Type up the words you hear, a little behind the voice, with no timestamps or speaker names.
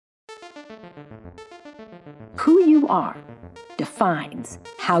Who you are defines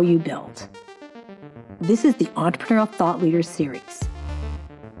how you build. This is the Entrepreneurial Thought Leaders Series,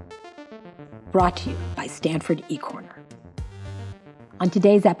 brought to you by Stanford eCorner. On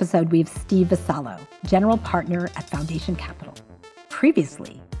today's episode, we have Steve Vassallo, General Partner at Foundation Capital.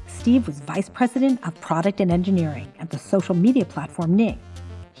 Previously, Steve was Vice President of Product and Engineering at the social media platform Ning.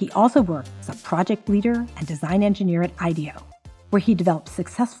 He also worked as a project leader and design engineer at IDEO, where he developed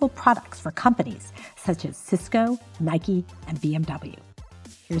successful products for companies such as Cisco, Nike, and BMW.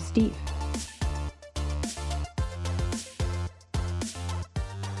 Here's Steve.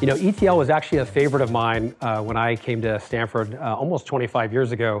 You know, ETL was actually a favorite of mine when I came to Stanford almost 25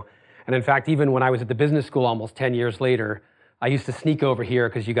 years ago. And in fact, even when I was at the business school almost 10 years later, I used to sneak over here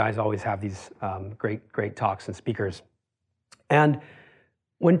because you guys always have these great talks and speakers. And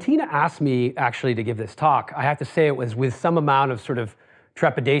when Tina asked me actually to give this talk, I have to say it was with some amount of sort of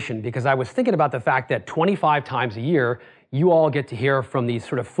trepidation, because I was thinking about the fact that 25 times a year, you all get to hear from these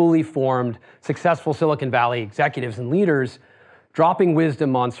sort of fully formed, successful Silicon Valley executives and leaders dropping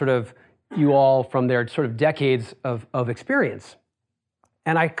wisdom on sort of you all from their sort of decades of experience.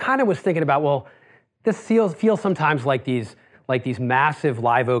 And I kind of was thinking about, well, this feels sometimes like these massive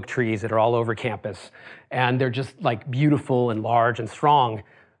live oak trees that are all over campus, and they're just like beautiful and large and strong.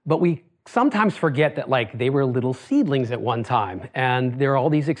 But we sometimes forget that like they were little seedlings at one time, and there are all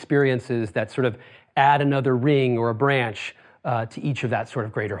these experiences that sort of add another ring or a branch to each of that sort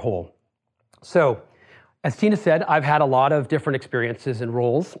of greater whole. So, as Tina said, I've had a lot of different experiences and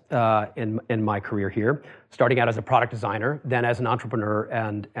roles in my career here, starting out as a product designer, then as an entrepreneur,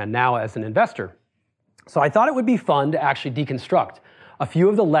 and now as an investor. So I thought it would be fun to actually deconstruct a few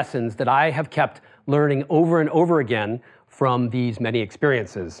of the lessons that I have kept learning over and over again from these many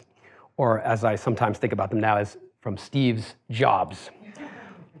experiences, or as I sometimes think about them now, as from Steve's jobs.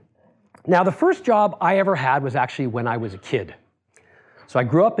 Now, the first job I ever had was actually when I was a kid. So I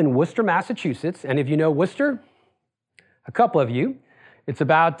grew up in Worcester, Massachusetts, and if you know Worcester, a couple of you, it's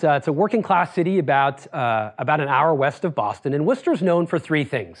a working class city about an hour west of Boston, and Worcester's known for three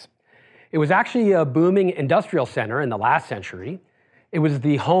things. It was actually a booming industrial center in the last century. It was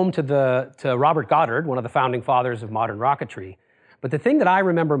the home to Robert Goddard, one of the founding fathers of modern rocketry. But the thing that I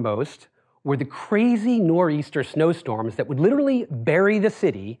remember most were the crazy nor'easter snowstorms that would literally bury the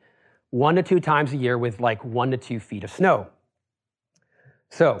city 1 to 2 times a year with like 1 to 2 feet of snow.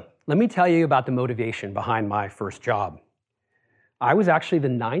 So let me tell you about the motivation behind my first job. I was actually the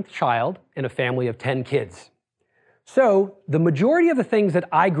 9th child in a family of 10 kids. So the majority of the things that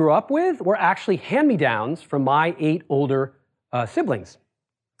I grew up with were actually hand-me-downs from my 8 older siblings.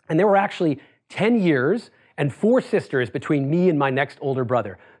 And there were actually 10 years and 4 sisters between me and my next older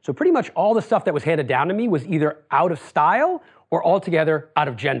brother. So pretty much all the stuff that was handed down to me was either out of style or altogether out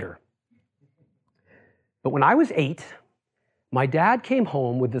of gender. But when I was 8, my dad came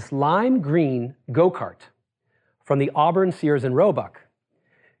home with this lime green go-kart from the Auburn, Sears, and Roebuck.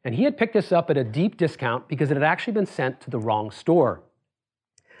 And he had picked this up at a deep discount because it had actually been sent to the wrong store.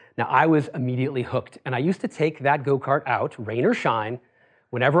 Now, I was immediately hooked, and I used to take that go-kart out, rain or shine,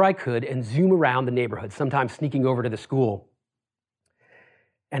 whenever I could, and zoom around the neighborhood, sometimes sneaking over to the school.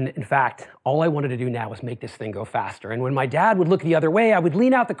 And in fact, all I wanted to do now was make this thing go faster. And when my dad would look the other way, I would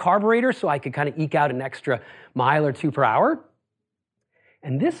lean out the carburetor so I could kind of eke out an extra mile or 2 per hour.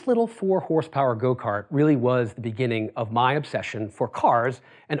 And this little 4-horsepower go-kart really was the beginning of my obsession for cars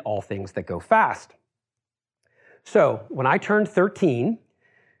and all things that go fast. So when I turned 13,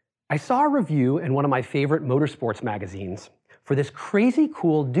 I saw a review in one of my favorite motorsports magazines for this crazy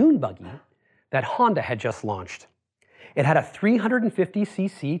cool dune buggy that Honda had just launched. It had a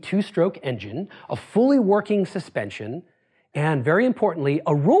 350cc 2-stroke engine, a fully working suspension, and very importantly,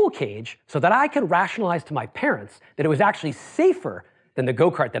 a roll cage so that I could rationalize to my parents that it was actually safer than the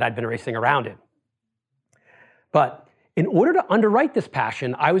go-kart that I'd been racing around in. But in order to underwrite this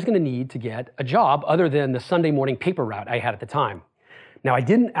passion, I was going to need to get a job other than the Sunday morning paper route I had at the time. Now, I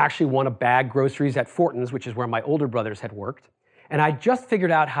didn't actually want to bag groceries at Fortin's, which is where my older brothers had worked, and I just figured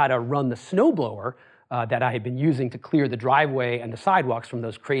out how to run the snowblower that I had been using to clear the driveway and the sidewalks from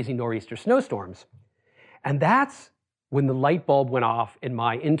those crazy nor'easter snowstorms. And that's when the light bulb went off in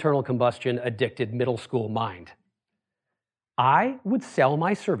my internal combustion addicted middle school mind. I would sell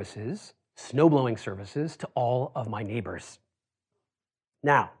my services, snowblowing services, to all of my neighbors.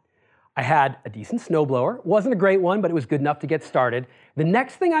 Now, I had a decent snowblower. It wasn't a great one, but it was good enough to get started. The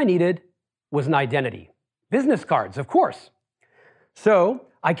next thing I needed was an identity. Business cards, of course. So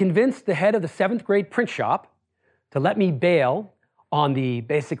I convinced the head of the 7th grade print shop to let me bail on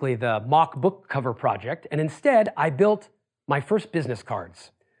basically the mock book cover project, and instead I built my first business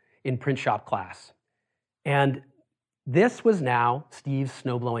cards in print shop class. And this was now Steve's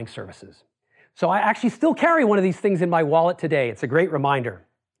snowblowing services. So I actually still carry one of these things in my wallet today. It's a great reminder.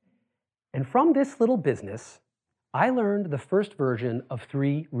 And from this little business, I learned the first version of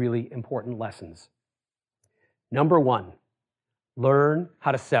 3 really important lessons. Number 1, learn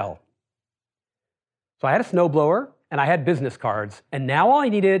how to sell. So I had a snowblower and I had business cards, and now all I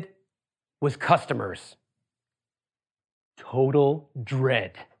needed was customers. Total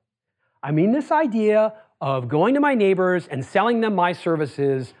dread. I mean, this idea of going to my neighbors and selling them my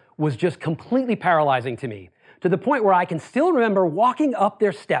services was just completely paralyzing to me, to the point where I can still remember walking up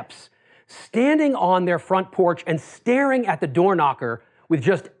their steps, standing on their front porch and staring at the door knocker with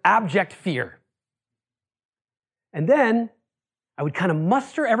just abject fear. And then I would kind of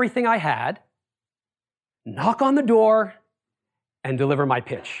muster everything I had, knock on the door, and deliver my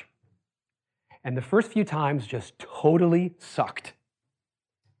pitch. And the first few times just totally sucked.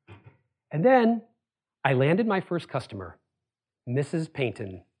 And then I landed my first customer, Mrs.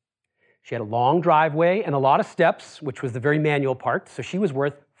 Paynton. She had a long driveway and a lot of steps, which was the very manual part, so she was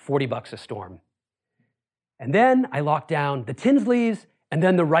worth $40 a storm. And then I locked down the Tinsleys and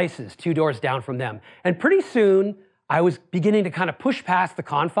then the Rices, 2 doors down from them. And pretty soon, I was beginning to kind of push past the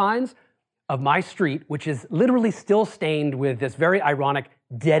confines of my street, which is literally still stained with this very ironic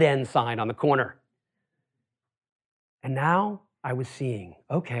dead-end sign on the corner. And now I was seeing,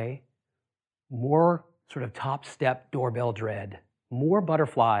 okay, more sort of top step doorbell dread, more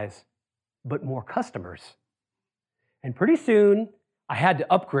butterflies, but more customers. And pretty soon, I had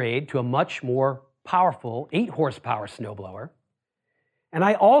to upgrade to a much more powerful 8 horsepower snowblower. And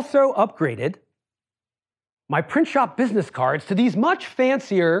I also upgraded my print shop business cards to these much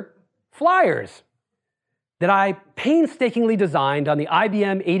fancier flyers that I painstakingly designed on the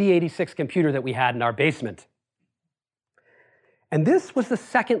IBM 8086 computer that we had in our basement. And this was the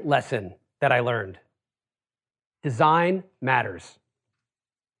second lesson that I learned. Design matters.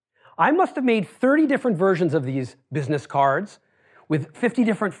 I must have made 30 different versions of these business cards with 50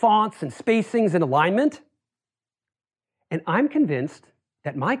 different fonts and spacings and alignment. And I'm convinced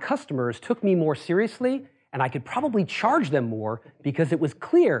that my customers took me more seriously, and I could probably charge them more because it was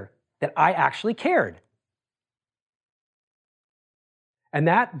clear that I actually cared. And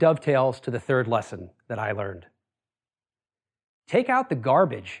that dovetails to the third lesson that I learned. Take out the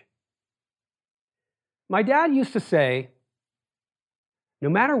garbage. My dad used to say, no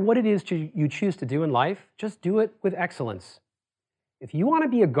matter what it is you choose to do in life, just do it with excellence. If you want to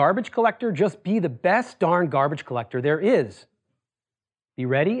be a garbage collector, just be the best darn garbage collector there is. Be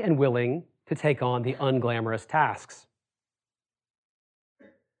ready and willing to take on the unglamorous tasks.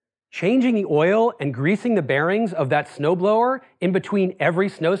 Changing the oil and greasing the bearings of that snowblower in between every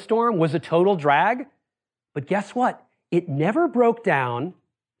snowstorm was a total drag. But guess what? It never broke down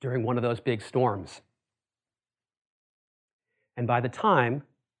during one of those big storms. And by the time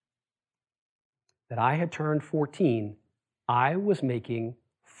that I had turned 14, I was making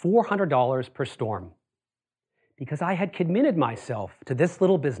 $400 per storm because I had committed myself to this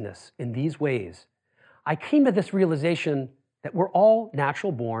little business in these ways. I came to this realization that we're all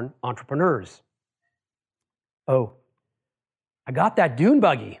natural-born entrepreneurs. Oh, I got that dune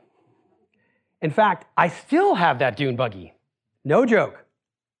buggy. In fact, I still have that dune buggy. No joke.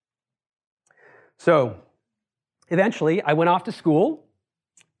 So eventually, I went off to school,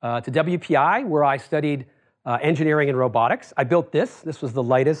 to WPI, where I studied engineering and robotics. I built this. This was the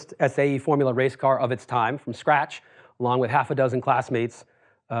lightest SAE Formula race car of its time from scratch, along with half a dozen classmates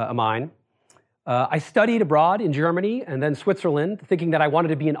of mine. I studied abroad in Germany and then Switzerland, thinking that I wanted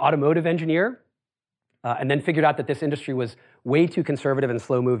to be an automotive engineer, and then figured out that this industry was way too conservative and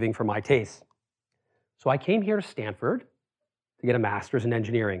slow-moving for my taste. So I came here to Stanford to get a master's in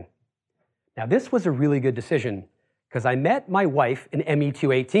engineering. Now, this was a really good decision because I met my wife in ME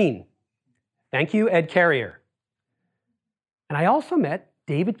 218. Thank you, Ed Carrier. And I also met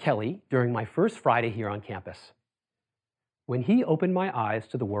David Kelly during my first Friday here on campus, when he opened my eyes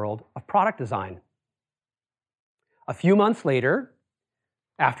to the world of product design. A few months later,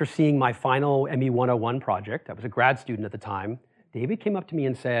 after seeing my final ME 101 project, I was a grad student at the time, David came up to me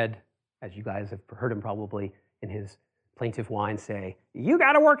and said, as you guys have heard him probably in his plaintive whine say, "You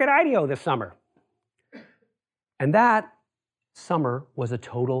got to work at IDEO this summer." And that summer was a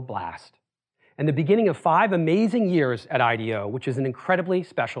total blast, and the beginning of 5 amazing years at IDEO, which is an incredibly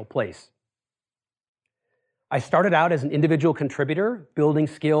special place. I started out as an individual contributor, building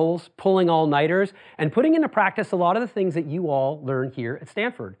skills, pulling all-nighters, and putting into practice a lot of the things that you all learn here at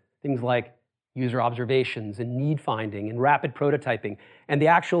Stanford. Things like user observations and need finding and rapid prototyping, and the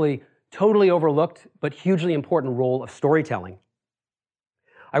actually totally overlooked but hugely important role of storytelling.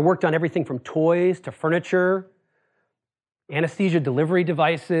 I worked on everything from toys to furniture, anesthesia delivery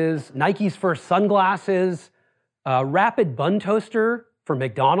devices, Nike's first sunglasses, a rapid bun toaster for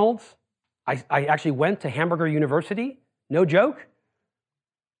McDonald's. I actually went to Hamburger University, no joke.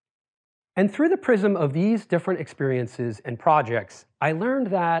 And through the prism of these different experiences and projects, I learned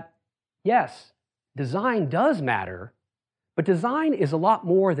that, yes, design does matter, but design is a lot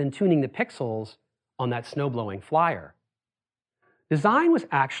more than tuning the pixels on that snowblowing flyer. Design was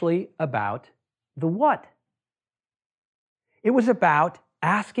actually about the what. It was about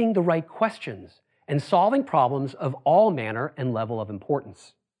asking the right questions and solving problems of all manner and level of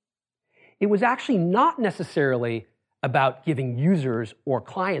importance. It was actually not necessarily about giving users or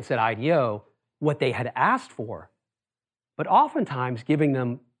clients at IDEO what they had asked for, but oftentimes giving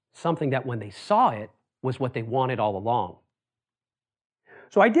them something that when they saw it was what they wanted all along.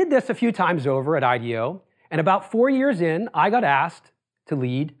 So I did this a few times over at IDEO, and about 4 years in, I got asked to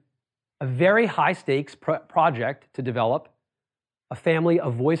lead a very high-stakes project to develop a family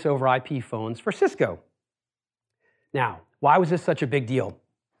of voice-over IP phones for Cisco. Now, why was this such a big deal?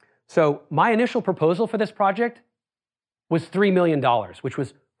 So my initial proposal for this project was $3 million, which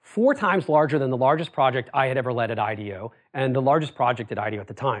was 4 times larger than the largest project I had ever led at IDEO, and the largest project at IDEO at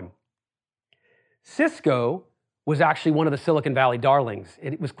the time. Cisco was actually one of the Silicon Valley darlings.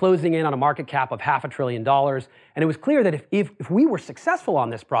 It was closing in on a market cap of $500 billion, and it was clear that if we were successful on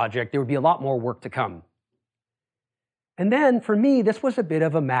this project, there would be a lot more work to come. And then, for me, this was a bit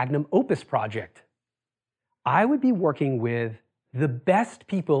of a magnum opus project. I would be working with the best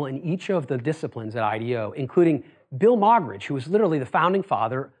people in each of the disciplines at IDEO, including Bill Moggridge, who was literally the founding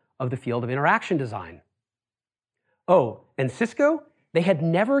father of the field of interaction design. Oh, and Cisco, they had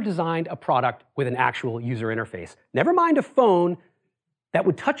never designed a product with an actual user interface. Never mind a phone that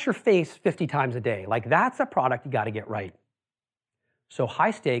would touch your face 50 times a day. Like, that's a product you got to get right. So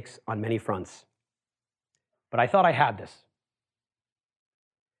high stakes on many fronts. But I thought I had this.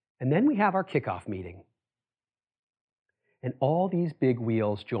 And then we have our kickoff meeting. And all these big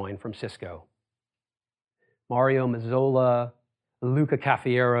wheels join from Cisco. Mario Mazzola, Luca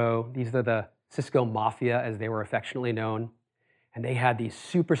Caffiero, these are the Cisco Mafia, as they were affectionately known. And they had these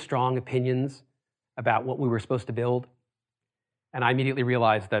super strong opinions about what we were supposed to build. And I immediately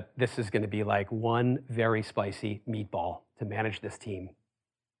realized that this is going to be like one very spicy meatball to manage this team.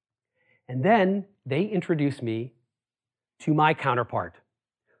 And then they introduced me to my counterpart,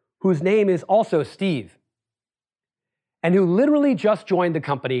 whose name is also Steve, and who literally just joined the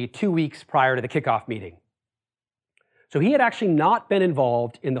company 2 weeks prior to the kickoff meeting. So he had actually not been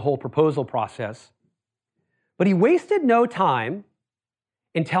involved in the whole proposal process, but he wasted no time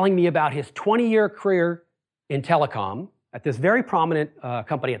in telling me about his 20-year career in telecom at this very prominent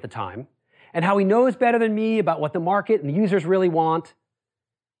company at the time, and how he knows better than me about what the market and the users really want,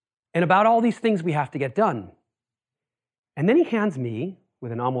 and about all these things we have to get done. And then he hands me,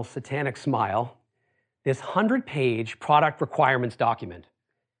 with an almost satanic smile, this 100-page product requirements document,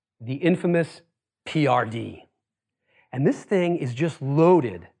 the infamous PRD. And this thing is just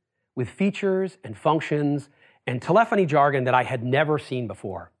loaded with features and functions and telephony jargon that I had never seen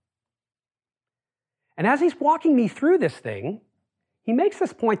before. And as he's walking me through this thing, he makes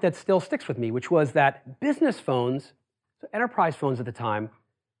this point that still sticks with me, which was that business phones, so enterprise phones at the time,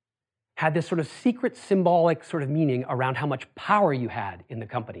 had this sort of secret symbolic sort of meaning around how much power you had in the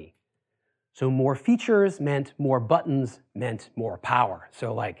company. So more features meant more buttons meant more power.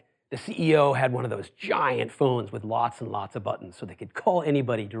 So like the CEO had one of those giant phones with lots and lots of buttons so they could call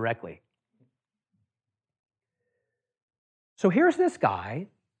anybody directly. So here's this guy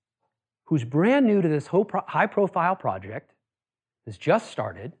who's brand new to this whole high-profile project, has just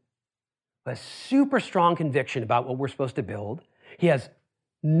started, has super strong conviction about what we're supposed to build. He has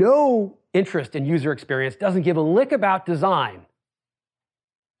no interest in user experience, doesn't give a lick about design.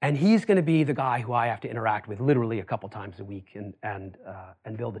 And he's going to be the guy who I have to interact with literally a couple times a week and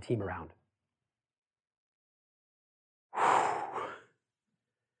build a team around.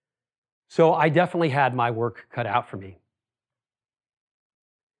 So I definitely had my work cut out for me.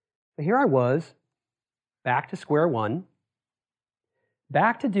 So here I was, back to square one,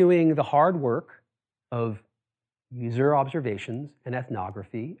 back to doing the hard work of user observations and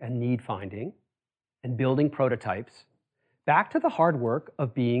ethnography and need finding and building prototypes, back to the hard work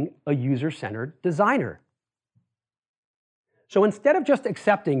of being a user-centered designer. So instead of just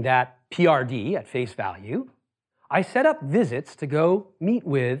accepting that PRD at face value, I set up visits to go meet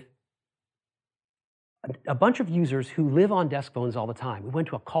with a bunch of users who live on desk phones all the time. We went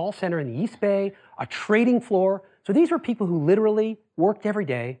to a call center in the East Bay, a trading floor. So these were people who literally worked every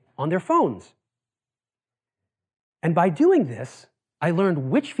day on their phones. And by doing this, I learned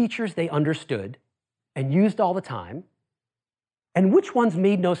which features they understood and used all the time, and which ones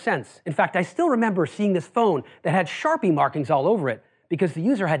made no sense. In fact, I still remember seeing this phone that had Sharpie markings all over it because the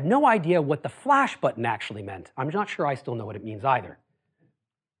user had no idea what the flash button actually meant. I'm not sure I still know what it means either.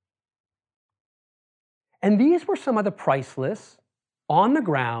 And these were some of the priceless,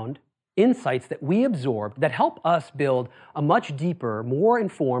 on-the-ground insights that we absorbed that help us build a much deeper, more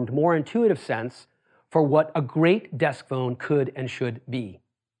informed, more intuitive sense for what a great desk phone could and should be.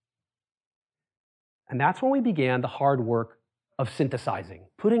 And that's when we began the hard work of synthesizing,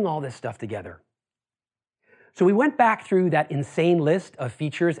 putting all this stuff together. So we went back through that insane list of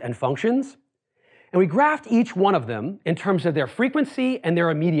features and functions, and we graphed each one of them in terms of their frequency and their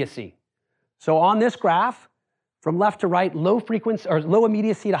immediacy. So on this graph, from left to right, low frequency or low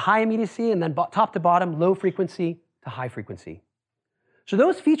immediacy to high immediacy, and then top to bottom, low frequency to high frequency. So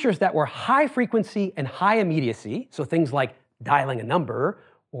those features that were high frequency and high immediacy, so things like dialing a number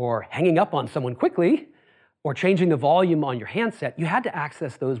or hanging up on someone quickly or changing the volume on your handset, you had to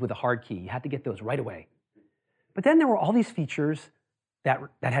access those with a hard key. You had to get those right away. But then there were all these features that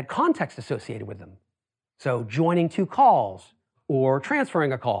had context associated with them. So joining two calls or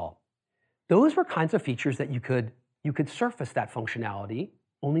transferring a call. Those were kinds of features that you could surface that functionality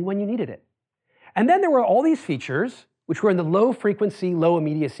only when you needed it. And then there were all these features which were in the low frequency, low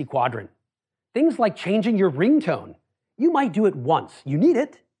immediacy quadrant. Things like changing your ringtone. You might do it once. You need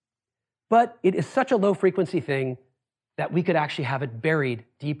it, but it is such a low frequency thing that we could actually have it buried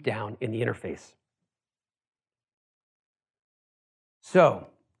deep down in the interface. So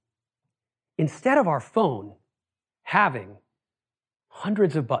instead of our phone having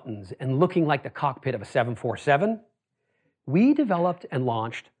hundreds of buttons and looking like the cockpit of a 747, we developed and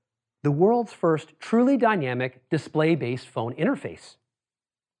launched the world's first truly dynamic display-based phone interface.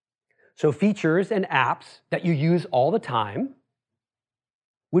 So features and apps that you use all the time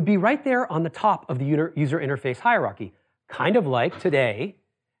would be right there on the top of the user interface hierarchy, kind of like today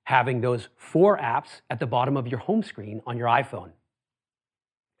having those 4 apps at the bottom of your home screen on your iPhone.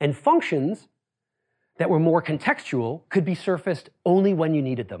 And functions that were more contextual could be surfaced only when you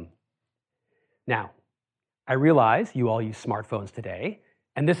needed them. Now, I realize you all use smartphones today,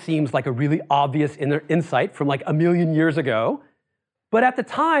 and this seems like a really obvious insight from like a million years ago. But at the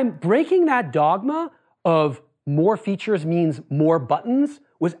time, breaking that dogma of more features means more buttons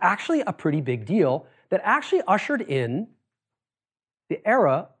was actually a pretty big deal that actually ushered in the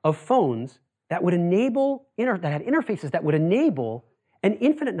era of phones that would enable, that had interfaces that would enable an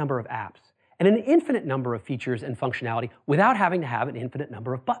infinite number of apps and an infinite number of features and functionality without having to have an infinite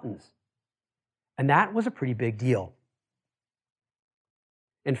number of buttons. And that was a pretty big deal.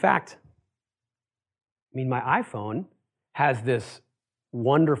 In fact, my iPhone has this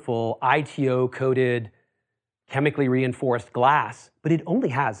wonderful IDEO-coded, chemically reinforced glass, but it only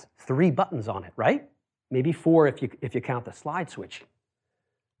has 3 buttons on it, right? Maybe 4 if you count the slide switch.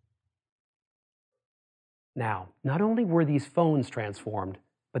 Now, not only were these phones transformed,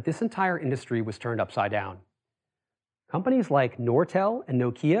 but this entire industry was turned upside down. Companies like Nortel and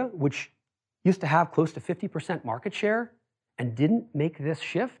Nokia, which used to have close to 50% market share and didn't make this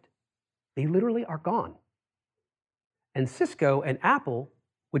shift, they literally are gone. And Cisco and Apple,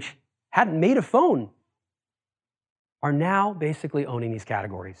 which hadn't made a phone, are now basically owning these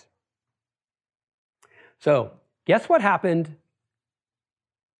categories. So, guess what happened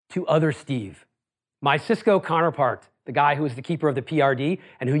to other Steve? My Cisco counterpart, the guy who was the keeper of the PRD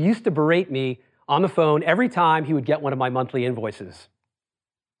and who used to berate me on the phone every time he would get one of my monthly invoices.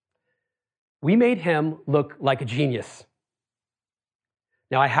 We made him look like a genius.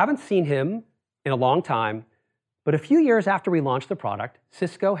 Now, I haven't seen him in a long time, but a few years after we launched the product,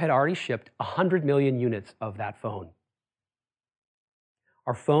 Cisco had already shipped 100 million units of that phone.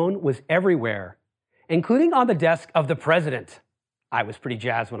 Our phone was everywhere, including on the desk of the president. I was pretty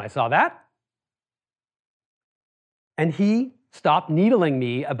jazzed when I saw that. And he stopped needling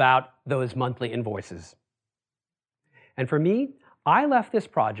me about those monthly invoices. And for me, I left this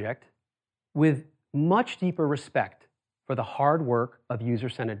project with much deeper respect for the hard work of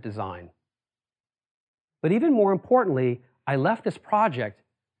user-centered design. But even more importantly, I left this project,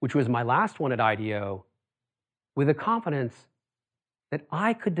 which was my last one at IDEO, with a confidence that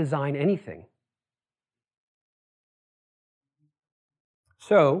I could design anything.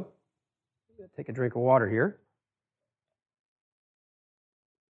 So, take a drink of water here.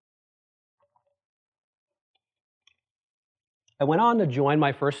 I went on to join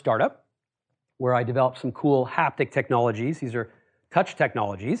my first startup, where I developed some cool haptic technologies. These are touch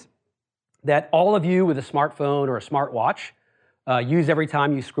technologies that all of you with a smartphone or a smartwatch use every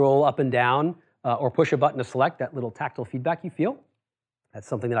time you scroll up and down or push a button to select that little tactile feedback you feel. That's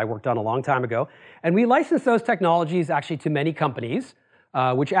something that I worked on a long time ago. And we licensed those technologies actually to many companies,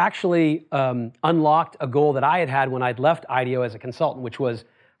 which actually unlocked a goal that I had had when I'd left IDEO as a consultant, which was,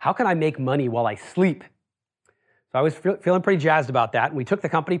 how can I make money while I sleep? So I was feeling pretty jazzed about that. And we took the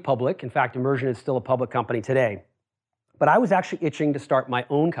company public. In fact, Immersion is still a public company today. But I was actually itching to start my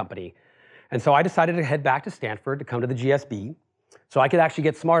own company. And so I decided to head back to Stanford to come to the GSB so I could actually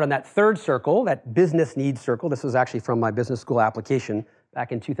get smart on that third circle, that business needs circle. This was actually from my business school application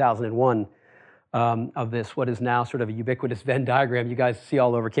back in 2001 of this, what is now sort of a ubiquitous Venn diagram you guys see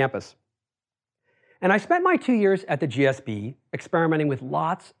all over campus. And I spent my 2 years at the GSB experimenting with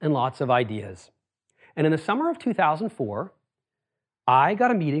lots and lots of ideas. And in the summer of 2004, I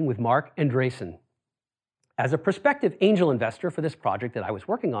got a meeting with Mark Andreessen as a prospective angel investor for this project that I was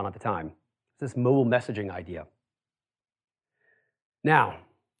working on at the time, this mobile messaging idea. Now,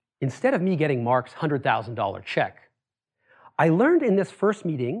 instead of me getting Mark's $100,000 check, I learned in this first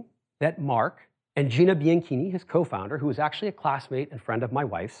meeting that Mark and Gina Bianchini, his co-founder, who was actually a classmate and friend of my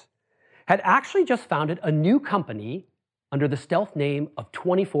wife's, had actually just founded a new company under the stealth name of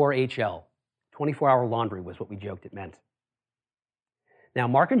 24HL. 24-hour laundry was what we joked it meant. Now,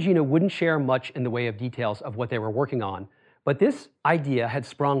 Mark and Gina wouldn't share much in the way of details of what they were working on, but this idea had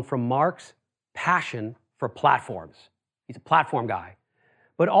sprung from Mark's passion for platforms. He's a platform guy,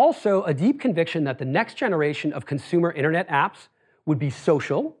 but also a deep conviction that the next generation of consumer internet apps would be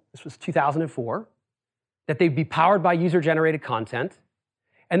social. This was 2004, that they'd be powered by user-generated content,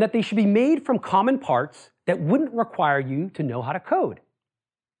 and that they should be made from common parts that wouldn't require you to know how to code.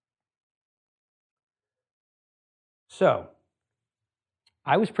 So,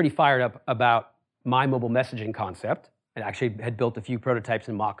 I was pretty fired up about my mobile messaging concept, and actually had built a few prototypes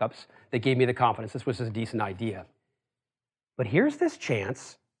and mock-ups that gave me the confidence this was a decent idea. But here's this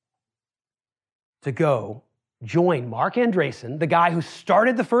chance to go join Mark Andreessen, the guy who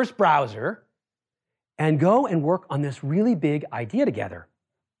started the first browser, and go and work on this really big idea together.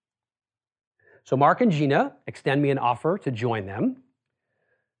 So Mark and Gina extend me an offer to join them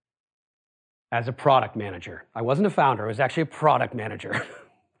as a product manager. I wasn't a founder, I was actually a product manager.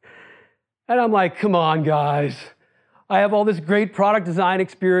 And I'm like, come on, guys. I have all this great product design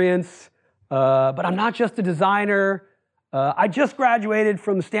experience, but I'm not just a designer. I just graduated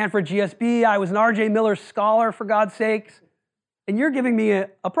from Stanford GSB. I was an R.J. Miller scholar, for God's sakes. And you're giving me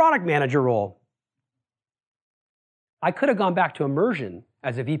a product manager role. I could have gone back to Immersion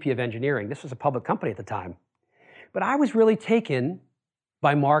as a VP of engineering. This was a public company at the time. But I was really taken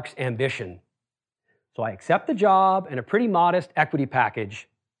by Mark's ambition. So I accept the job and a pretty modest equity package,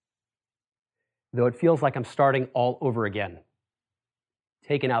 though it feels like I'm starting all over again,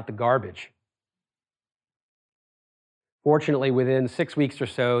 taking out the garbage. Fortunately, within 6 weeks or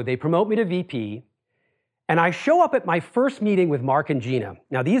so, they promote me to VP, and I show up at my first meeting with Mark and Gina.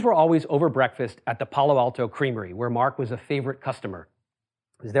 Now, these were always over breakfast at the Palo Alto Creamery, where Mark was a favorite customer.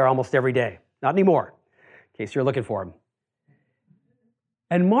 He was there almost every day. Not anymore, in case you're looking for him.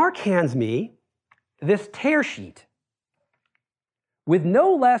 And Mark hands me this tear sheet with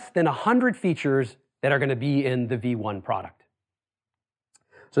no less than 100 features that are going to be in the V1 product.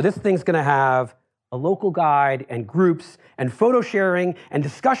 So this thing's going to have a local guide and groups and photo sharing and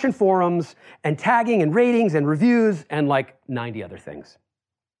discussion forums and tagging and ratings and reviews and like 90 other things.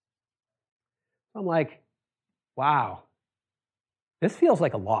 I'm like, wow, this feels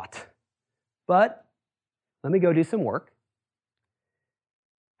like a lot, but let me go do some work.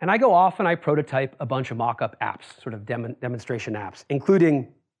 And I go off and I prototype a bunch of mock-up apps, sort of demonstration apps, including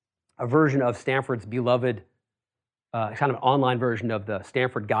a version of Stanford's beloved, kind of an online version of the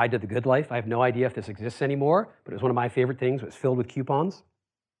Stanford Guide to the Good Life. I have no idea if this exists anymore, but it was one of my favorite things. It was filled with coupons.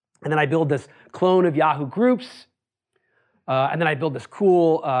 And then I build this clone of Yahoo Groups. And then I build this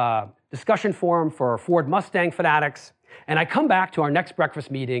cool discussion forum for Ford Mustang fanatics. And I come back to our next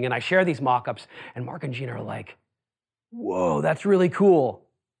breakfast meeting and I share these mock-ups. And Mark and Gina are like, whoa, that's really cool.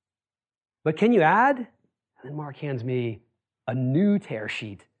 But can you add? And then Mark hands me a new tear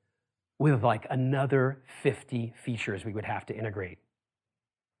sheet with like another 50 features we would have to integrate.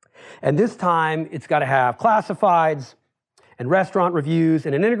 And this time, it's got to have classifieds and restaurant reviews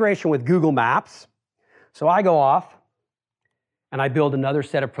and an integration with Google Maps. So I go off and I build another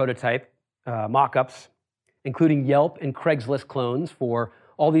set of prototype mock-ups, including Yelp and Craigslist clones for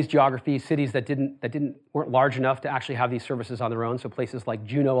all these geographies, cities that weren't large enough to actually have these services on their own. So places like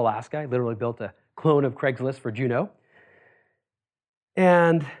Juneau, Alaska. I literally built a clone of Craigslist for Juneau.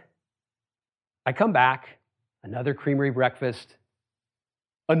 And I come back, another creamery breakfast,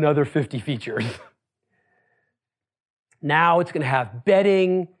 another 50 features. Now it's going to have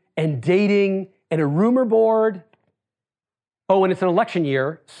betting and dating and a rumor board. Oh, and it's an election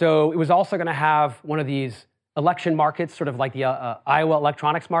year, so it was also going to have one of these election markets, sort of like the Iowa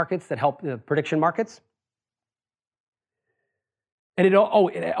electronics markets that help the prediction markets. And it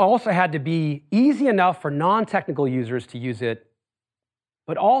also had to be easy enough for non-technical users to use it,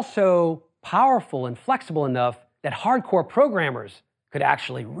 but also powerful and flexible enough that hardcore programmers could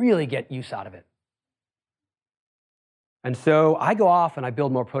actually really get use out of it. And so I go off and I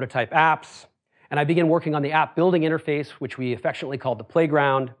build more prototype apps, and I begin working on the app building interface, which we affectionately called the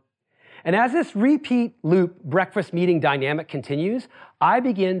playground. And as this repeat loop breakfast meeting dynamic continues, I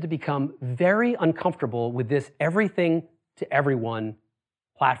begin to become very uncomfortable with this everything to everyone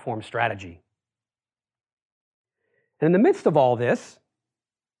platform strategy. And in the midst of all this,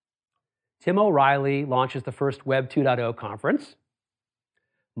 Tim O'Reilly launches the first Web 2.0 conference.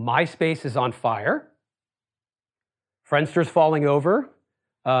 MySpace is on fire. Friendster's falling over.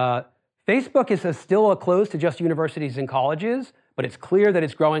 Facebook is still closed to just universities and colleges, but it's clear that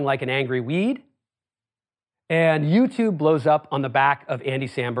it's growing like an angry weed. And YouTube blows up on the back of Andy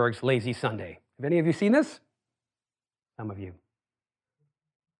Samberg's Lazy Sunday. Have any of you seen this? Some of you.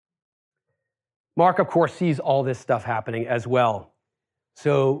 Mark, of course, sees all this stuff happening as well.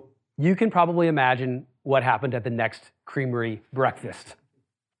 So you can probably imagine what happened at the next creamery breakfast.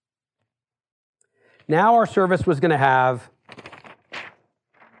 Now our service was going to have,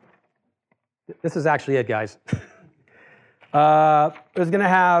 this is actually it, guys. It was going to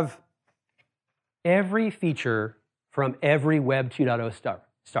have every feature from every Web 2.0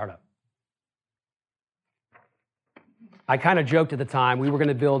 startup. I kind of joked at the time, we were going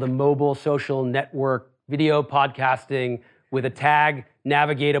to build a mobile social network video podcasting with a tag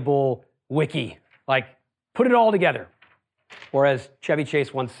navigatable wiki. Like, put it all together. Or as Chevy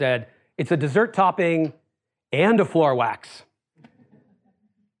Chase once said, it's a dessert topping and a floor wax.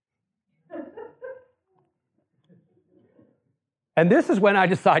 And this is when I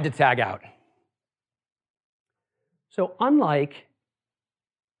decide to tag out. So unlike,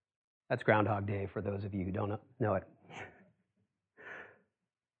 that's Groundhog Day for those of you who don't know it.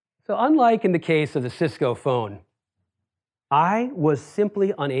 So unlike in the case of the Cisco phone, I was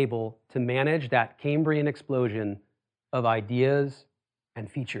simply unable to manage that Cambrian explosion of ideas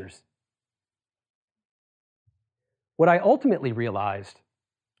and features. What I ultimately realized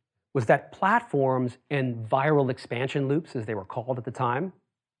was that platforms and viral expansion loops, as they were called at the time,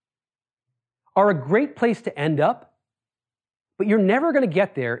 are a great place to end up, but you're never going to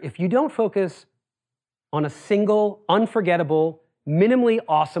get there if you don't focus on a single, unforgettable, minimally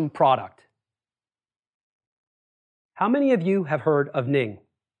awesome product. How many of you have heard of Ning?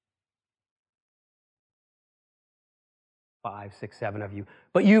 5, 6, 7 of you.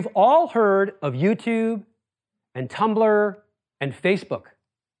 But you've all heard of YouTube and Tumblr and Facebook.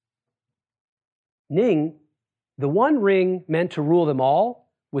 Ning, the one ring meant to rule them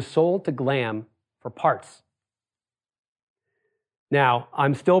all, was sold to Glam for parts. Now,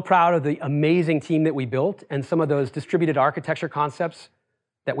 I'm still proud of the amazing team that we built, and some of those distributed architecture concepts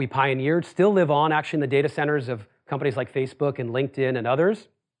that we pioneered still live on actually in the data centers of companies like Facebook and LinkedIn and others.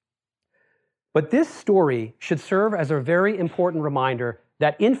 But this story should serve as a very important reminder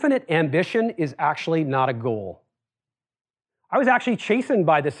that infinite ambition is actually not a goal. I was actually chastened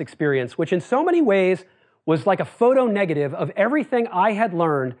by this experience, which in so many ways was like a photo negative of everything I had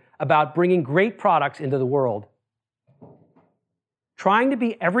learned about bringing great products into the world. Trying to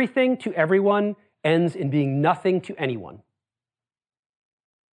be everything to everyone ends in being nothing to anyone.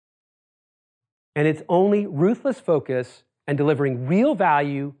 And it's only ruthless focus and delivering real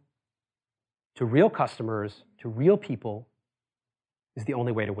value to real customers, to real people, is the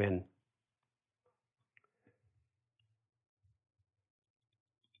only way to win.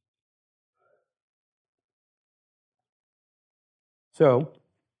 So,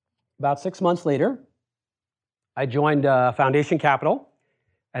 about 6 months later, I joined Foundation Capital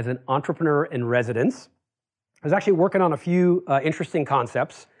as an entrepreneur in residence. I was actually working on a few interesting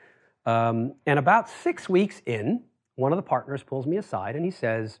concepts. And about 6 weeks in, one of the partners pulls me aside and he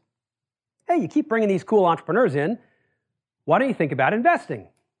says, "Hey, you keep bringing these cool entrepreneurs in. Why don't you think about investing?"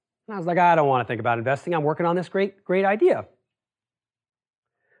 And I was like, "I don't want to think about investing. I'm working on this great idea."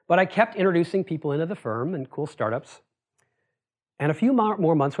 But I kept introducing people into the firm and cool startups. And a few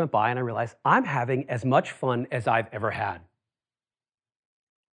more months went by and I realized I'm having as much fun as I've ever had.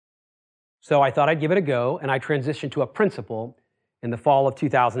 So I thought I'd give it a go, and I transitioned to a principal in the fall of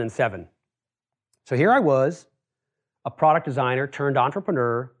 2007. So here I was, a product designer turned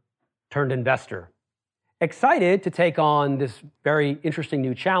entrepreneur turned investor. Excited to take on this very interesting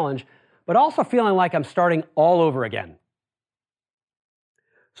new challenge, but also feeling like I'm starting all over again.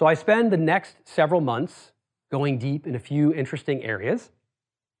 So I spend the next several months going deep in a few interesting areas.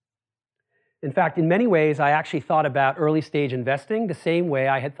 In fact, in many ways, I actually thought about early stage investing the same way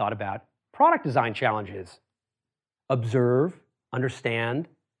I had thought about product design challenges. Observe, understand,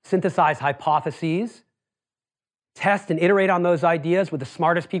 synthesize hypotheses, test and iterate on those ideas with the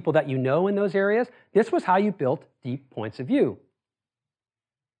smartest people that you know in those areas. This was how you built deep points of view.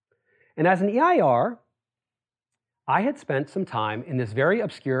 And as an EIR, I had spent some time in this very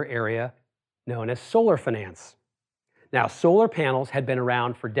obscure area known as solar finance. Now, solar panels had been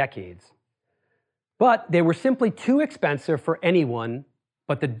around for decades, but they were simply too expensive for anyone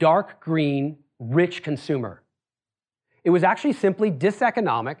but the dark green, rich consumer. It was actually simply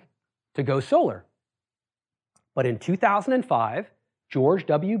diseconomic to go solar. But in 2005, George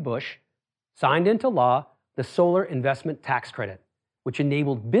W. Bush signed into law the Solar Investment Tax Credit, which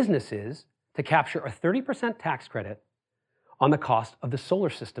enabled businesses to capture a 30% tax credit on the cost of the solar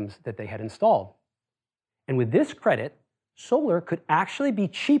systems that they had installed. And with this credit, solar could actually be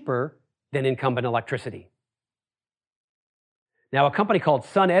cheaper than incumbent electricity. Now, a company called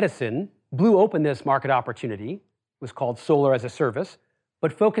SunEdison blew open this market opportunity. It was called Solar as a Service,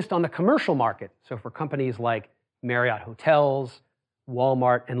 but focused on the commercial market, so for companies like Marriott Hotels,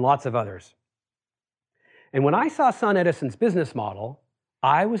 Walmart, and lots of others. And when I saw SunEdison's business model,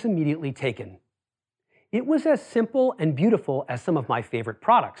 I was immediately taken. It was as simple and beautiful as some of my favorite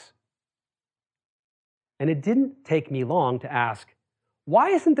products. And it didn't take me long to ask, why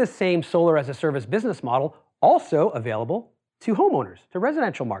isn't this same solar as a service business model also available to homeowners, to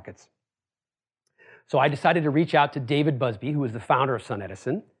residential markets? So I decided to reach out to David Busby, who was the founder of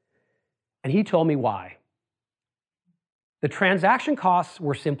SunEdison, and he told me why. The transaction costs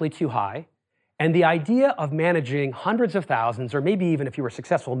were simply too high, and the idea of managing hundreds of thousands, or maybe even if you were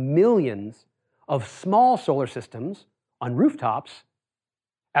successful, millions of small solar systems on rooftops,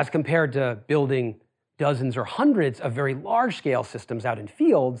 as compared to building dozens or hundreds of very large-scale systems out in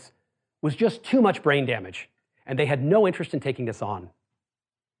fields, was just too much brain damage, and they had no interest in taking this on,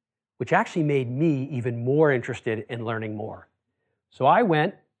 which actually made me even more interested in learning more. So I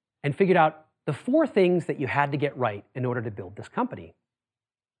went and figured out the 4 things that you had to get right in order to build this company.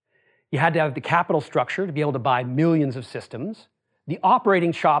 You had to have the capital structure to be able to buy millions of systems, the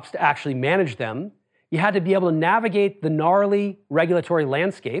operating chops to actually manage them. You had to be able to navigate the gnarly regulatory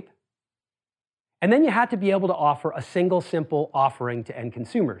landscape. And then you had to be able to offer a single, simple offering to end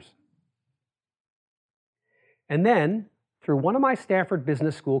consumers. And then, through one of my Stanford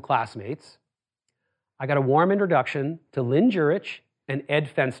Business School classmates, I got a warm introduction to Lynn Jurich and Ed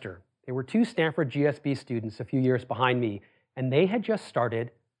Fenster. They were 2 Stanford GSB students a few years behind me, and they had just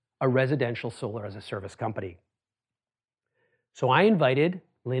started a residential solar as a service company. So I invited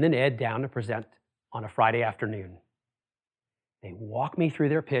Lynn and Ed down to present on a Friday afternoon. They walked me through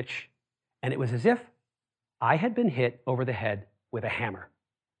their pitch, and it was as if I had been hit over the head with a hammer.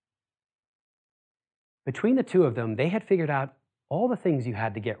 Between the 2 of them, they had figured out all the things you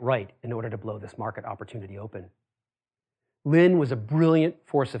had to get right in order to blow this market opportunity open. Lynn was a brilliant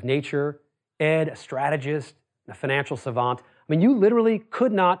force of nature, Ed a strategist, a financial savant. I mean, you literally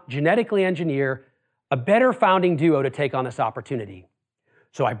could not genetically engineer a better founding duo to take on this opportunity.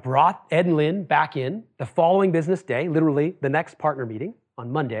 So I brought Ed and Lynn back in the following business day, literally the next partner meeting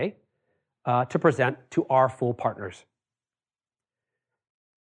on Monday, to present to our full partners.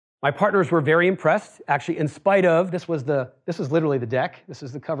 My partners were very impressed, actually, in spite of, this was literally the deck, this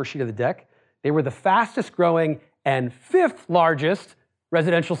is the cover sheet of the deck. They were the fastest growing and 5th largest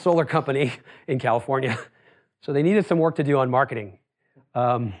residential solar company in California. So they needed some work to do on marketing.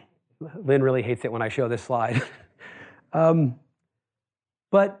 Lynn really hates it when I show this slide.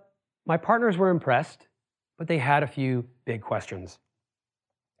 But my partners were impressed, but they had a few big questions.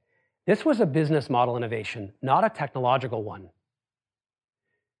 This was a business model innovation, not a technological one.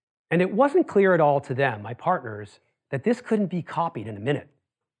 And it wasn't clear at all to them, my partners, that this couldn't be copied in a minute.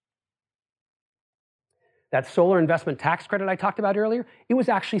 That solar investment tax credit I talked about earlier, it was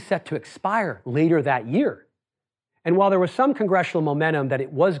actually set to expire later that year. And while there was some congressional momentum that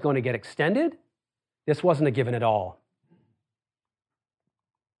it was going to get extended, this wasn't a given at all.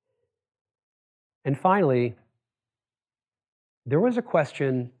 And finally, there was a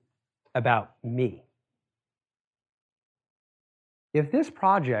question about me. If this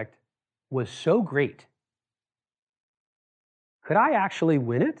project was so great, could I actually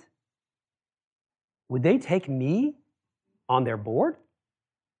win it? Would they take me on their board?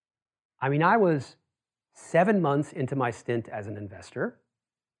 I mean, I was 7 months into my stint as an investor.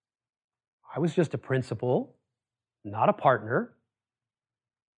 I was just a principal, not a partner.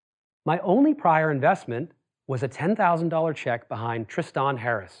 My only prior investment was a $10,000 check behind Tristan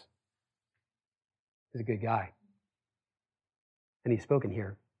Harris. He's a good guy. And he's spoken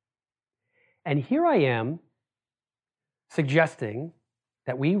here. And here I am suggesting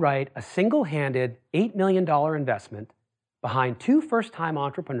that we write a single-handed $8 million investment behind two first-time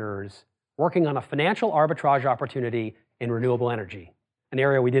entrepreneurs working on a financial arbitrage opportunity in renewable energy, an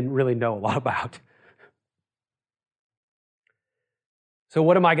area we didn't really know a lot about. So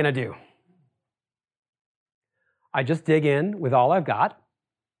what am I going to do? I just dig in with all I've got.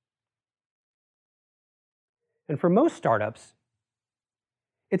 And for most startups,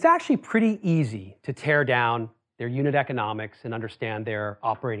 it's actually pretty easy to tear down their unit economics and understand their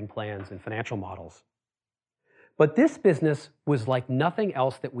operating plans and financial models. But this business was like nothing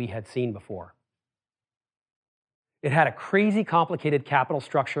else that we had seen before. It had a crazy complicated capital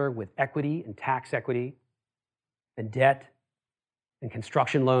structure with equity and tax equity and debt and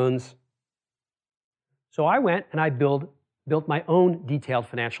construction loans. So I went and I built my own detailed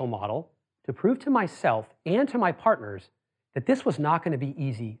financial model to prove to myself and to my partners that this was not going to be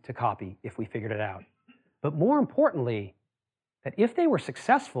easy to copy if we figured it out. But more importantly, that if they were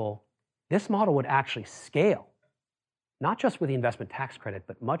successful, this model would actually scale, not just with the investment tax credit,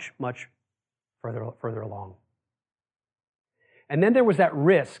 but much, much further along. And then there was that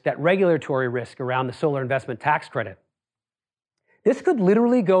risk, that regulatory risk around the solar investment tax credit. This could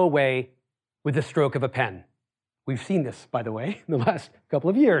literally go away with the stroke of a pen. We've seen this, by the way, in the last couple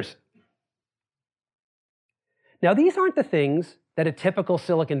of years. Now, these aren't the things that a typical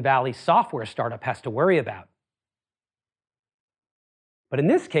Silicon Valley software startup has to worry about. But in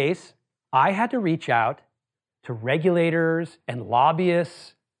this case, I had to reach out to regulators and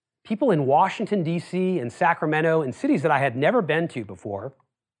lobbyists, people in Washington, D.C. and Sacramento, and cities that I had never been to before.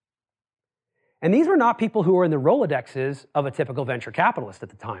 And these were not people who were in the Rolodexes of a typical venture capitalist at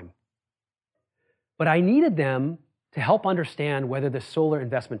the time. But I needed them to help understand whether the solar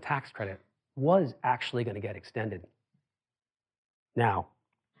investment tax credit was actually going to get extended. Now,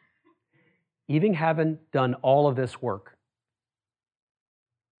 even having done all of this work,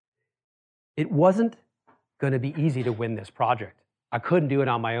 it wasn't going to be easy to win this project. I couldn't do it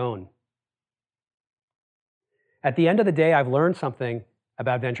on my own. At the end of the day, I've learned something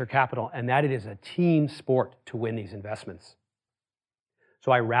about venture capital, and that it is a team sport to win these investments.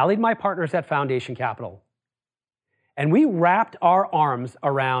 So I rallied my partners at Foundation Capital, and we wrapped our arms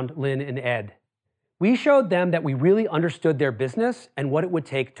around Lynn and Ed. We showed them that we really understood their business and what it would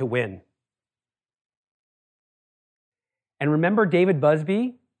take to win. And remember David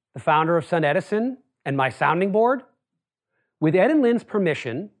Busby, the founder of Sun Edison, and my sounding board? With Ed and Lynn's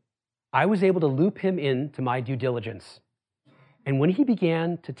permission, I was able to loop him into my due diligence. And when he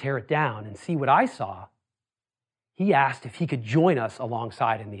began to tear it down and see what I saw, he asked if he could join us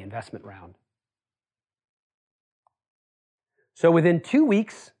alongside in the investment round. So within 2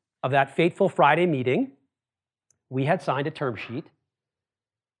 weeks of that fateful Friday meeting, we had signed a term sheet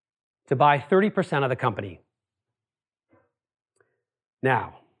to buy 30% of the company.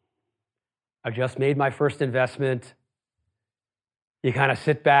 Now, I just made my first investment. You kind of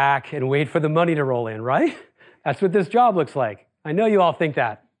sit back and wait for the money to roll in, right? That's what this job looks like. I know you all think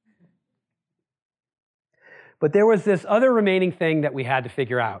that. But there was this other remaining thing that we had to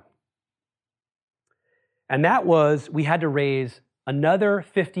figure out. And that was we had to raise another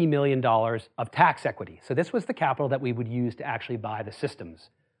 $50 million of tax equity. So this was the capital that we would use to actually buy the systems,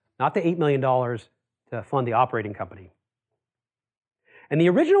 not the $8 million to fund the operating company. And the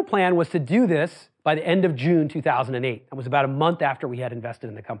original plan was to do this by the end of June 2008. That was about a month after we had invested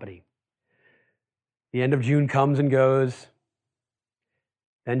in the company. The end of June comes and goes.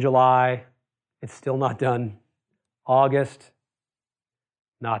 Then July, it's still not done. August,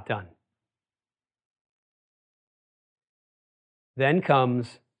 not done. Then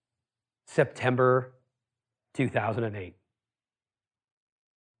comes September 2008.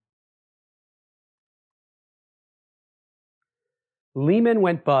 Lehman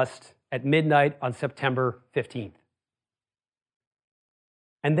went bust at midnight on September 15th.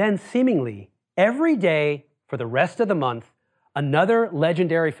 And then seemingly every day for the rest of the month, another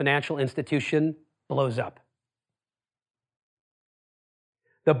legendary financial institution blows up.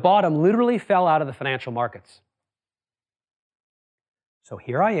 The bottom literally fell out of the financial markets. So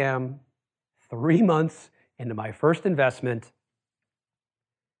here I am, 3 months into my first investment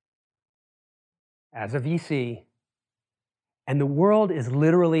as a VC, and the world is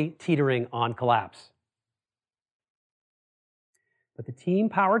literally teetering on collapse. But the team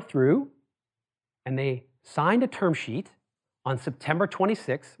powered through, and they signed a term sheet on September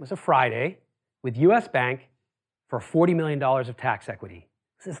 26th, it was a Friday, with US Bank for $40 million of tax equity.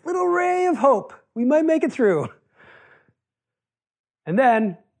 It's this little ray of hope. We might make it through. And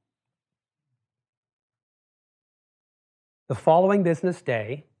then The following business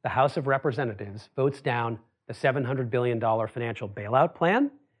day, the House of Representatives votes down the $700 billion financial bailout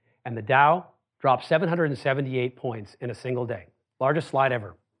plan, and the Dow dropped 778 points in a single day. Largest slide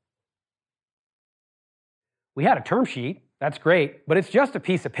ever. We had a term sheet, that's great, but it's just a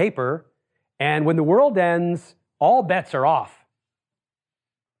piece of paper, and when the world ends, all bets are off.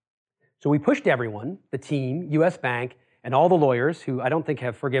 So we pushed everyone, the team, US Bank, and all the lawyers, who I don't think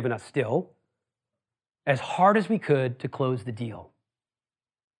have forgiven us still, as hard as we could to close the deal,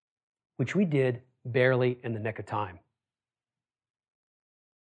 which we did barely in the nick of time.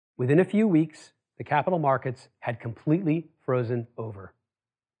 Within a few weeks, the capital markets had completely frozen over.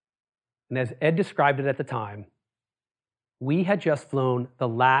 And as Ed described it at the time, we had just flown the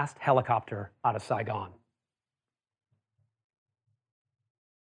last helicopter out of Saigon.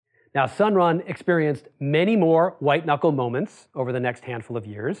 Now, Sunrun experienced many more white-knuckle moments over the next handful of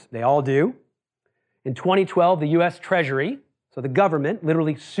years. They all do. In 2012, the US Treasury, so the government,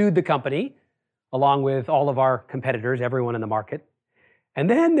 literally sued the company, along with all of our competitors, everyone in the market. And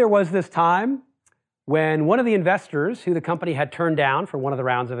then there was this time when one of the investors, who the company had turned down for one of the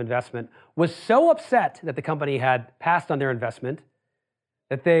rounds of investment, was so upset that the company had passed on their investment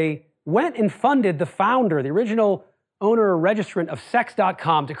that they went and funded the founder, the original owner registrant of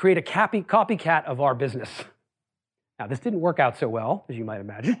sex.com, to create a copycat of our business. Now, this didn't work out so well, as you might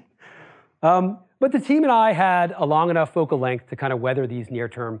imagine. But the team and I had a long enough focal length to kind of weather these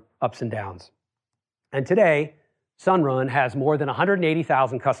near-term ups and downs. And today, Sunrun has more than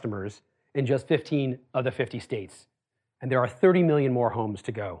 180,000 customers in just 15 of the 50 states. And there are 30 million more homes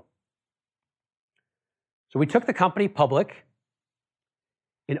to go. So we took the company public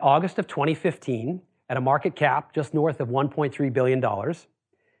in August of 2015 at a market cap just north of $1.3 billion.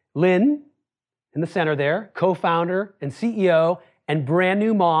 Lynn, in the center there, co-founder and CEO and brand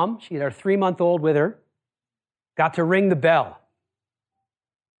new mom, she had our 3-month-old with her, got to ring the bell.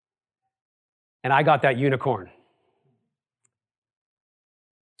 And I got that unicorn.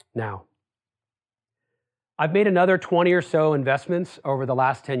 Now, I've made another 20 or so investments over the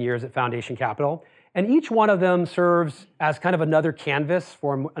last 10 years at Foundation Capital, and each one of them serves as kind of another canvas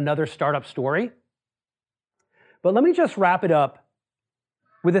for another startup story. But let me just wrap it up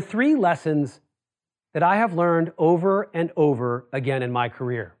with the 3 lessons that I have learned over and over again in my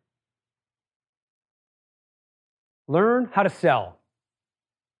career. Learn how to sell.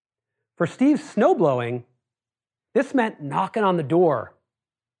 For Steve's snowblowing, this meant knocking on the door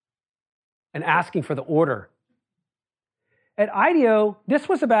and asking for the order. At IDEO, this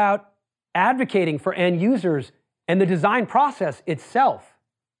was about advocating for end users and the design process itself.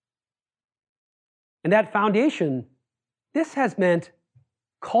 And at Foundation, this has meant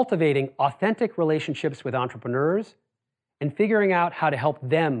cultivating authentic relationships with entrepreneurs and figuring out how to help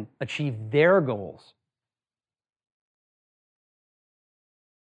them achieve their goals.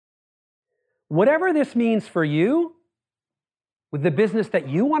 Whatever this means for you, with the business that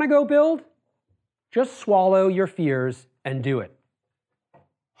you want to go build, just swallow your fears and do it.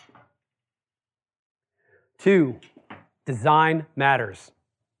 2, design matters.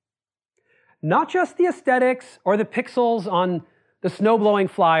 Not just the aesthetics or the pixels on the snowblowing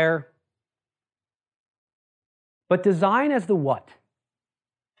flyer, but design as the what.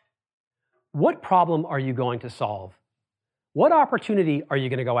 What problem are you going to solve? What opportunity are you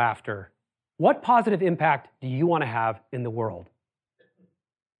going to go after? What positive impact do you want to have in the world?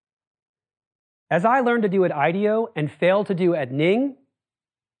 As I learned to do at IDEO and failed to do at Ning,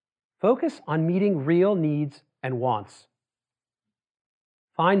 focus on meeting real needs and wants.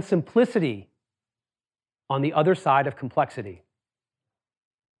 Find simplicity on the other side of complexity.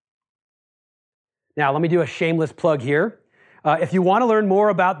 Now, let me do a shameless plug here. If you want to learn more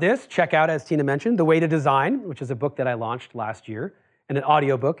about this, check out, as Tina mentioned, The Way to Design, which is a book that I launched last year, and an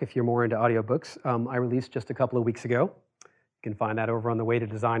audiobook, if you're more into audiobooks, I released just a couple of weeks ago. You can find that over on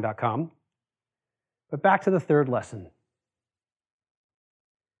thewaytodesign.com. But back to the 3rd lesson.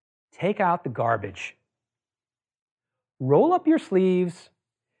 Take out the garbage. Roll up your sleeves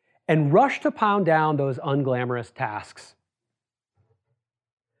and rush to pound down those unglamorous tasks.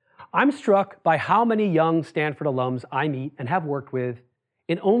 I'm struck by how many young Stanford alums I meet and have worked with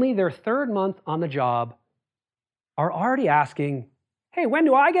in only their 3rd month on the job are already asking, hey, when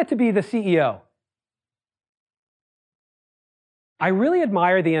do I get to be the CEO? I really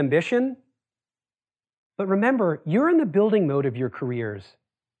admire the ambition, but remember, you're in the building mode of your careers.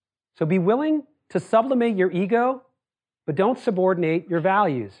 So be willing to sublimate your ego, but don't subordinate your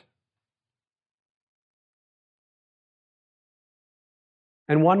values.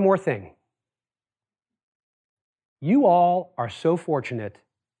 And one more thing. You all are so fortunate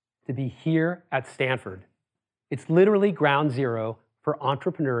to be here at Stanford It's literally ground zero for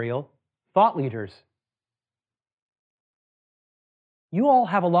entrepreneurial thought leaders. You all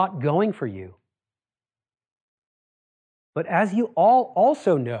have a lot going for you. But as you all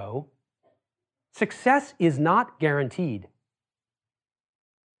also know, success is not guaranteed.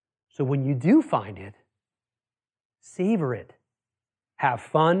 So when you do find it, savor it, have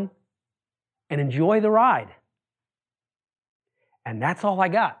fun, and enjoy the ride. And that's all I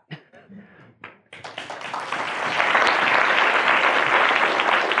got.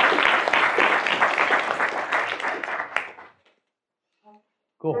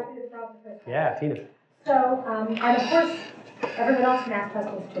 Cool. Yeah, Tina. So, and of course, everyone else can ask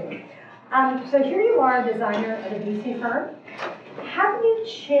questions too. So here you are, a designer at a VC firm. Have you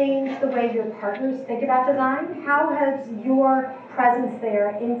changed the way your partners think about design? How has your presence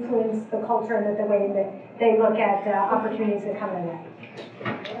there influenced the culture and the way that they look at opportunities that come their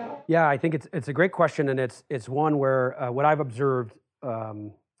way? Yeah, I think it's a great question, and it's one where what I've observed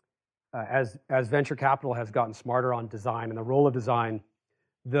as venture capital has gotten smarter on design and the role of design,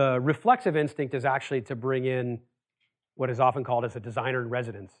 the reflexive instinct is actually to bring in what is often called as a designer in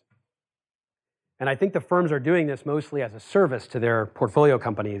residence. And I think the firms are doing this mostly as a service to their portfolio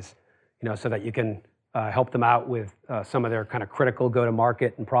companies, so that you can help them out with some of their kind of critical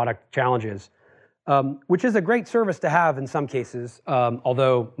go-to-market and product challenges, which is a great service to have in some cases,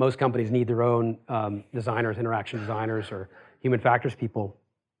 although most companies need their own designers, interaction designers, or human factors people.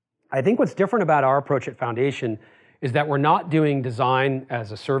 I think what's different about our approach at Foundation is that we're not doing design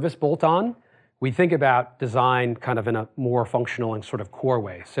as a service bolt-on. We think about design kind of in a more functional and sort of core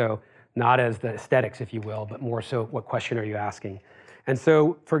way. So not as the aesthetics, if you will, but more so what question are you asking? And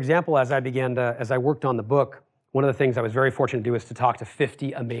so, for example, as I worked on the book, one of the things I was very fortunate to do is to talk to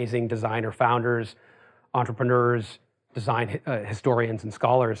 50 amazing designer founders, entrepreneurs, design historians, and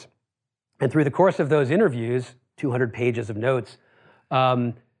scholars. And through the course of those interviews, 200 pages of notes,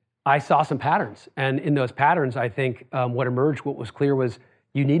 I saw some patterns. And in those patterns, I think what emerged, what was clear was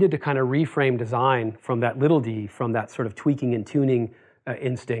you needed to kind of reframe design from that little d, from that sort of tweaking and tuning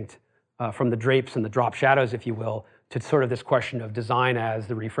instinct, from the drapes and the drop shadows, if you will, to sort of this question of design as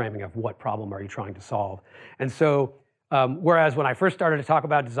the reframing of what problem are you trying to solve. And so, whereas when I first started to talk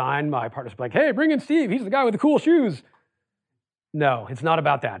about design, my partners were like, hey, bring in Steve, he's the guy with the cool shoes. No, it's not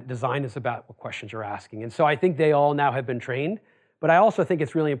about that. Design is about what questions you're asking. And so I think they all now have been trained. But I also think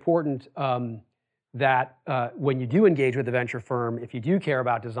it's really important that when you do engage with a venture firm, if you do care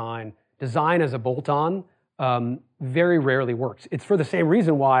about design, design as a bolt-on very rarely works. It's for the same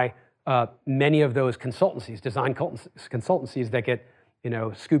reason why many of those consultancies, design consultancies that get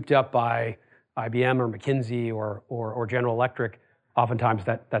scooped up by IBM or McKinsey or General Electric, oftentimes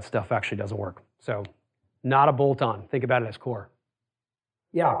that stuff actually doesn't work. So not a bolt-on. Think about it as core.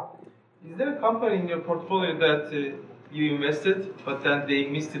 Yeah. Is there a company in your portfolio that you invested, but then they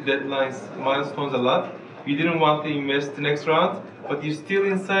missed the deadlines, milestones a lot? You didn't want to invest the next round, but you still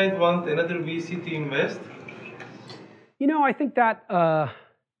inside want another VC to invest? I think that,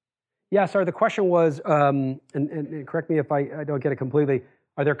 sorry, the question was, and correct me if I don't get it completely,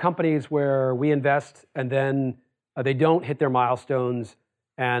 are there companies where we invest and then they don't hit their milestones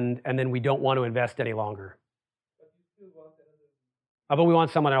and then we don't want to invest any longer? But you still want another. But we want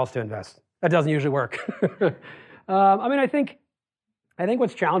someone else to invest. That doesn't usually work. I think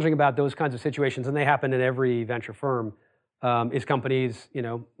what's challenging about those kinds of situations, and they happen in every venture firm, is companies,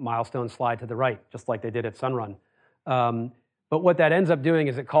 milestones slide to the right, just like they did at Sunrun. But what that ends up doing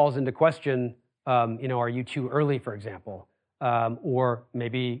is it calls into question, are you too early, for example? Or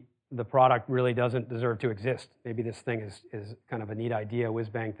maybe the product really doesn't deserve to exist. Maybe this thing is kind of a neat idea,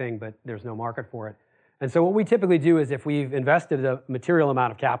 whiz-bang thing, but there's no market for it. And so what we typically do is if we've invested a material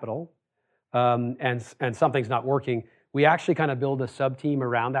amount of capital, and something's not working, we actually kind of build a sub-team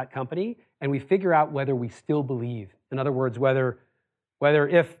around that company, and we figure out whether we still believe. In other words, whether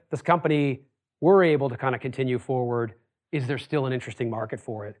if this company were able to kind of continue forward, is there still an interesting market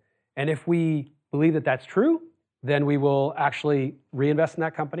for it? And if we believe that that's true, then we will actually reinvest in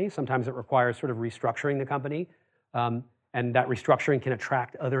that company. Sometimes it requires sort of restructuring the company, and that restructuring can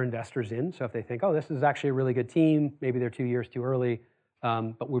attract other investors in. So if they think, oh, this is actually a really good team, maybe they're 2 years too early,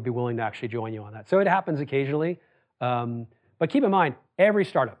 but we'd be willing to actually join you on that. So it happens occasionally. But keep in mind, every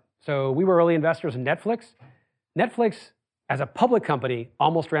startup. So we were early investors in Netflix. Netflix, as a public company,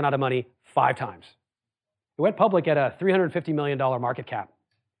 almost ran out of money 5 times. It went public at a $350 million market cap.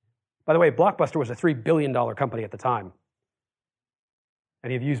 By the way, Blockbuster was a $3 billion company at the time.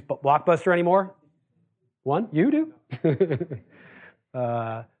 Any of you use Blockbuster anymore? One? You do?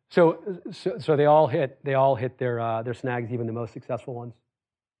 So they all hit their snags, even the most successful ones.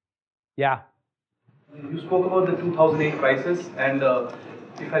 Yeah. You spoke about the 2008 crisis, and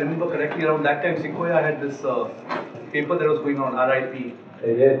if I remember correctly, around that time, Sequoia had this paper that was going on, RIP.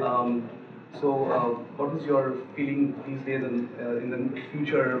 They did. What is your feeling these days, and in the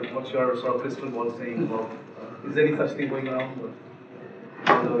future, what's your sort of crystal ball saying about? Is there any such thing going around? Or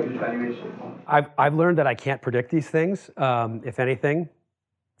huge valuation? I've learned that I can't predict these things, if anything,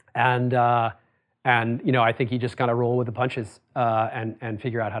 and I think you just kind of roll with the punches and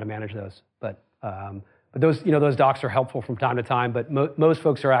figure out how to manage those. But those docs are helpful from time to time. But most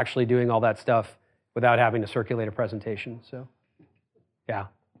folks are actually doing all that stuff without having to circulate a presentation. So, yeah.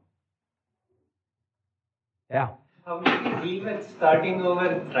 How did you deal with starting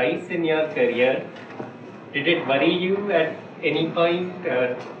over thrice in your career? Did it worry you at any point?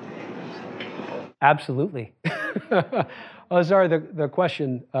 Absolutely. Oh, sorry, the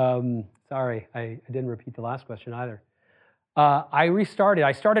question. Sorry, I didn't repeat the last question either. I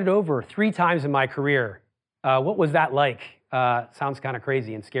started over 3 times in my career. What was that like? Sounds kind of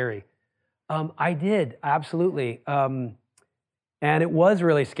crazy and scary. I did, absolutely. And it was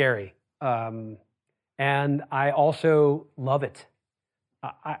really scary. And I also love it.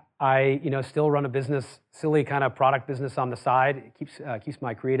 I still run a business, silly kind of product business on the side. It keeps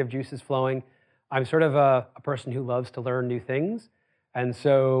my creative juices flowing. I'm sort of a person who loves to learn new things. And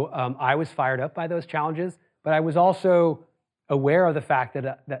so I was fired up by those challenges, but I was also aware of the fact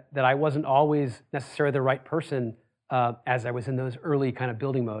that I wasn't always necessarily the right person as I was in those early kind of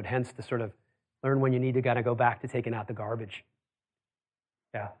building mode, hence the sort of learn when you need to kind of go back to taking out the garbage.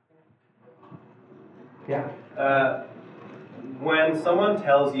 Yeah. Yeah. When someone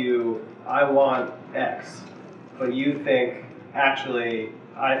tells you, I want X, but you think, actually,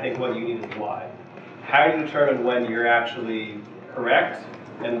 I think what you need is Y, how do you determine when you're actually correct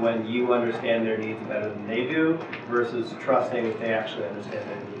and when you understand their needs better than they do versus trusting that they actually understand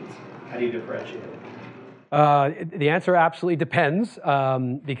their needs? How do you differentiate? The answer absolutely depends,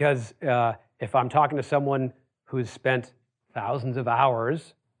 because if I'm talking to someone who's spent thousands of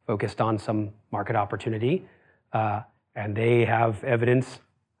hours focused on some market opportunity, and they have evidence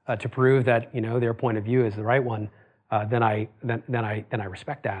to prove that their point of view is the right one, then I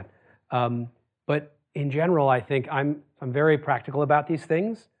respect that. But in general, I think I'm very practical about these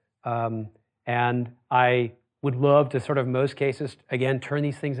things, and I would love to sort of most cases again turn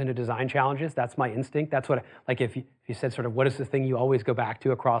these things into design challenges. That's my instinct. That's what if you said sort of what is the thing you always go back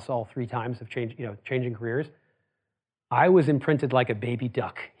to across all 3 times of changing careers. I was imprinted like a baby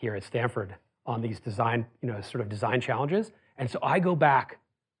duck here at Stanford on these design challenges. And so I go back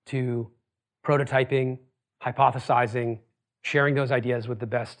to prototyping, hypothesizing, sharing those ideas with the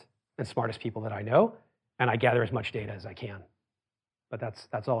best and smartest people that I know, and I gather as much data as I can. But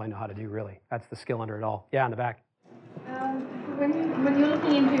that's all I know how to do, really. That's the skill under it all. Yeah, in the back. When you're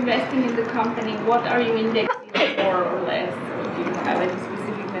looking into investing in the company, what are you indexing more or less? Or do you have any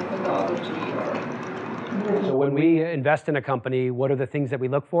specific methodology? So when we invest in a company, what are the things that we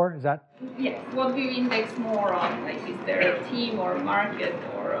look for? Is that? Yes. What do you index more on? Like, is there a team or a market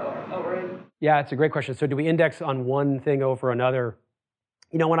or? Yeah, it's a great question. So do we index on one thing over another?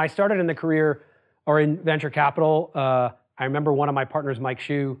 When I started in the career or in venture capital, I remember one of my partners, Mike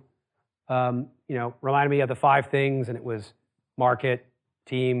Hsu, reminded me of the 5 things, and it was market,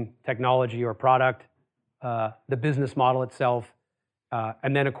 team, technology or product, the business model itself,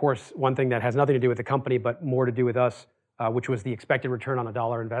 and then, of course, one thing that has nothing to do with the company, but more to do with us, which was the expected return on a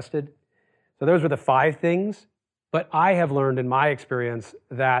dollar invested. So those were the 5 things. But I have learned in my experience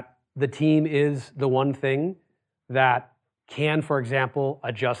that the team is the one thing that can, for example,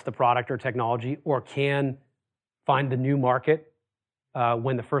 adjust the product or technology, or can find the new market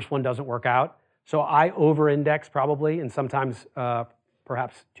when the first one doesn't work out. So I over-index probably, and sometimes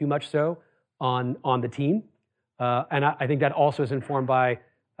perhaps too much so, on the team. And I think that also is informed by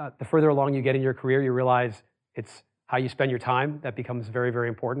the further along you get in your career, you realize it's how you spend your time that becomes very, very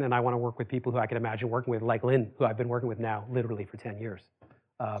important. And I want to work with people who I can imagine working with, like Lynn, who I've been working with now literally for 10 years.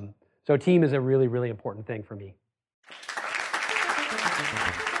 So team is a really, really important thing for me.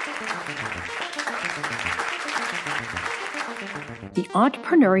 The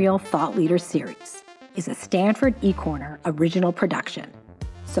Entrepreneurial Thought Leader Series is a Stanford eCorner original production,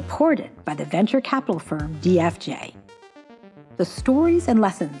 supported by the venture capital firm DFJ. The stories and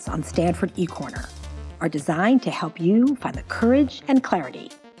lessons on Stanford eCorner are designed to help you find the courage and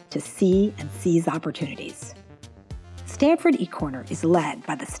clarity to see and seize opportunities. Stanford eCorner is led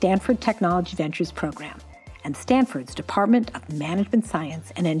by the Stanford Technology Ventures Program and Stanford's Department of Management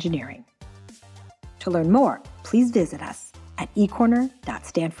Science and Engineering. To learn more, please visit us at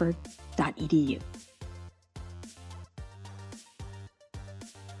ecorner.stanford.edu.